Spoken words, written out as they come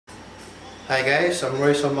Hi guys, I'm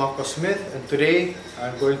Royce Smith, and today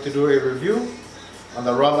I'm going to do a review on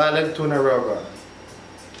the Rob Allen Tuna railgun.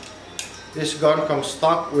 This gun comes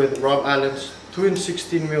stocked with Rob Allen's twin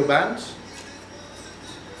 16mm bands,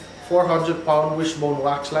 400-pound wishbone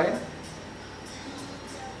wax line.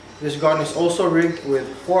 This gun is also rigged with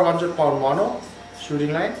 400-pound mono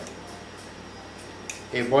shooting line,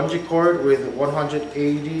 a bungee cord with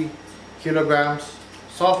 180 kilograms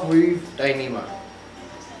soft weave Dyneema.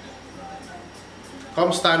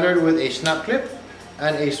 Comes standard with a snap clip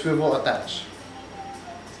and a swivel attached.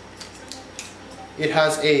 It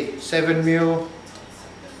has a 7mm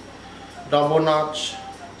double notch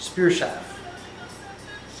spear shaft.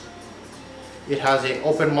 It has an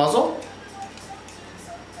open muzzle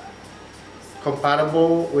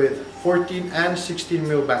compatible with 14 and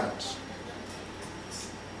 16mm bands.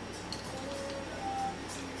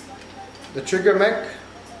 The trigger mech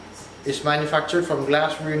is manufactured from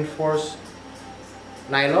glass reinforced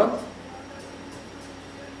nylon,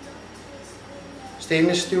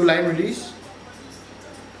 stainless steel line release.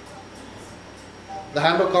 The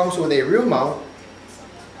handle comes with a reel mount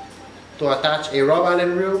to attach a Rob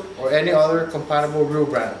Allen reel or any other compatible reel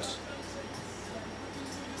brands.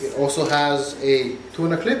 It also has a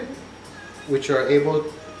tuna clip which you are able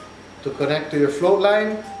to connect to your float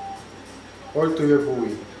line or to your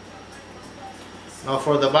buoy. Now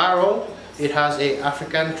for the barrel, it has a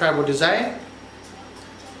African tribal design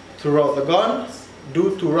throughout the gun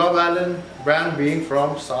due to Rob Allen brand being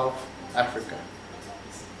from South Africa.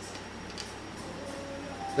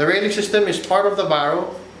 The railing system is part of the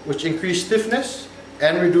barrel, which increases stiffness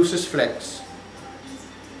and reduces flex,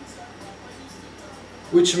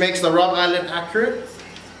 which makes the Rob Allen accurate.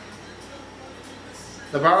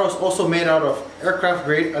 The barrel is also made out of aircraft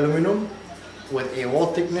grade aluminum with a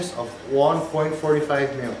wall thickness of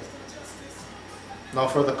 1.45mm. Now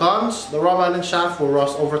for the cons, the Rob Allen shaft will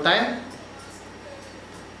rust over time.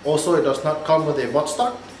 Also, it does not come with a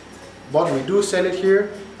buttstock, but we do sell it here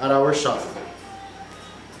at our shop.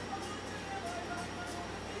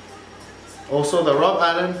 Also, the Rob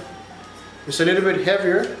Allen is a little bit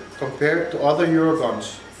heavier compared to other Euro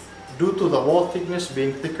guns due to the wall thickness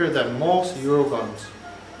being thicker than most Euro guns.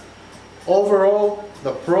 Overall,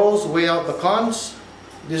 the pros weigh out the cons.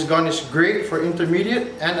 This gun is great for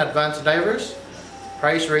intermediate and advanced divers.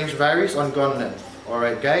 Price range varies on gun length.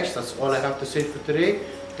 Alright guys, that's all I have to say for today.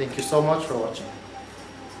 Thank you so much for watching.